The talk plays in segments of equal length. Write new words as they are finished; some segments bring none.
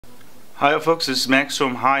Hi folks, this is Max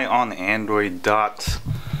from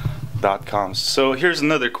HighOnAndroid.com. So here's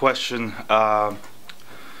another question from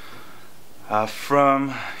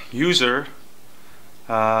YouTube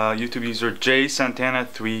user J Santana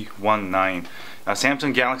 319.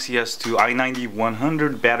 Samsung Galaxy S2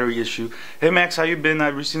 i90-100 battery issue. Hey Max, how you been? I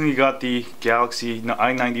recently got the Galaxy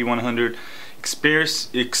i90-100,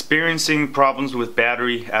 experiencing problems with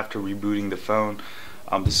battery after rebooting the phone.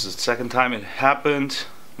 This is the second time it happened.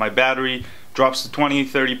 My battery drops to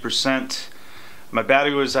 20-30%. My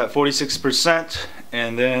battery was at 46%,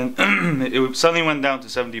 and then it suddenly went down to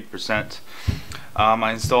 70%.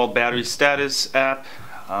 I installed battery status app.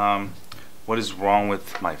 What is wrong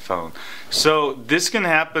with my phone? So this can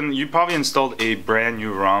happen. You probably installed a brand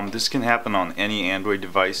new ROM. This can happen on any Android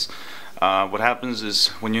device. What happens is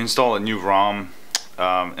when you install a new ROM,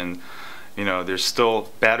 and there's still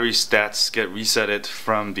battery stats get resetted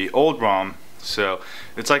from the old ROM. So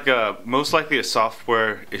it's like most likely a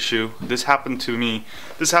software issue. This happened to me.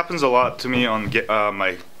 This happens a lot to me on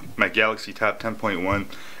my Galaxy Tab 10.1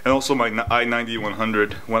 and also my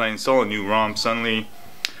i90-100. When I install a new ROM, suddenly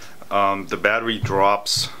the battery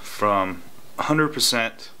drops from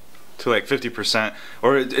 100% to like 50%,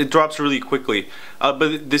 or it drops really quickly.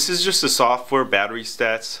 But this is just a software battery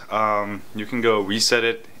stats. You can go reset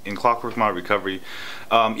it in Clockwork Mod Recovery.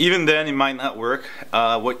 Even then it might not work.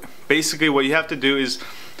 Basically what you have to do is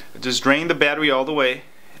just drain the battery all the way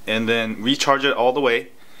and then recharge it all the way,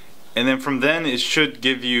 and then from then it should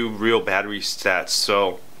give you real battery stats.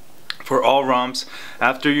 So for all ROMs,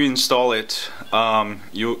 after you install it,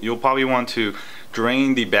 you'll probably want to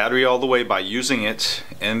drain the battery all the way by using it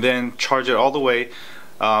and then charge it all the way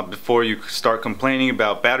before you start complaining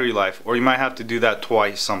about battery life, or you might have to do that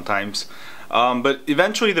twice sometimes. But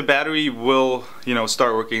eventually the battery will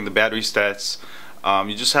start working, the battery stats.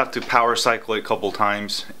 You just have to power cycle it a couple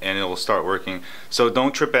times and it will start working. So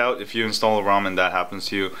don't trip out if you install a ROM and that happens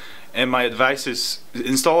to you. And my advice is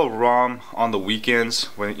install a ROM on the weekends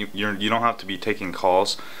when you don't have to be taking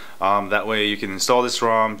calls. That way you can install this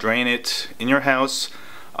ROM, drain it in your house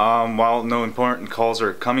while no important calls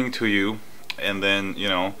are coming to you, and then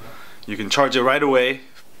you can charge it right away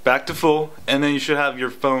back to full, and then you should have your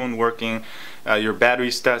phone working, your battery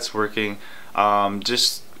stats working.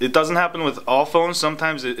 It doesn't happen with all phones.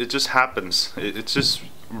 Sometimes it just happens. It's just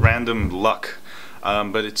random luck,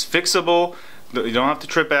 but it's fixable. You don't have to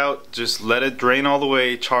trip out. Just let it drain all the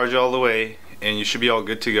way, charge all the way, and you should be all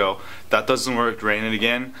good to go. If that doesn't work, drain it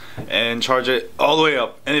again and charge it all the way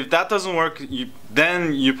up. And if that doesn't work,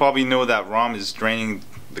 then you probably know that ROM is draining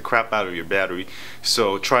the crap out of your battery.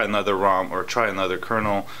 So try another ROM or try another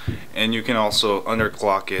kernel, and you can also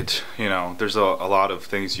underclock it. There's a lot of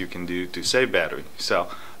things you can do to save battery. So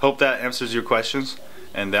hope that answers your questions,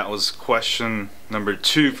 and that was question number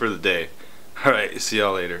 2 for the day. Alright, see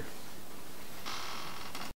y'all later.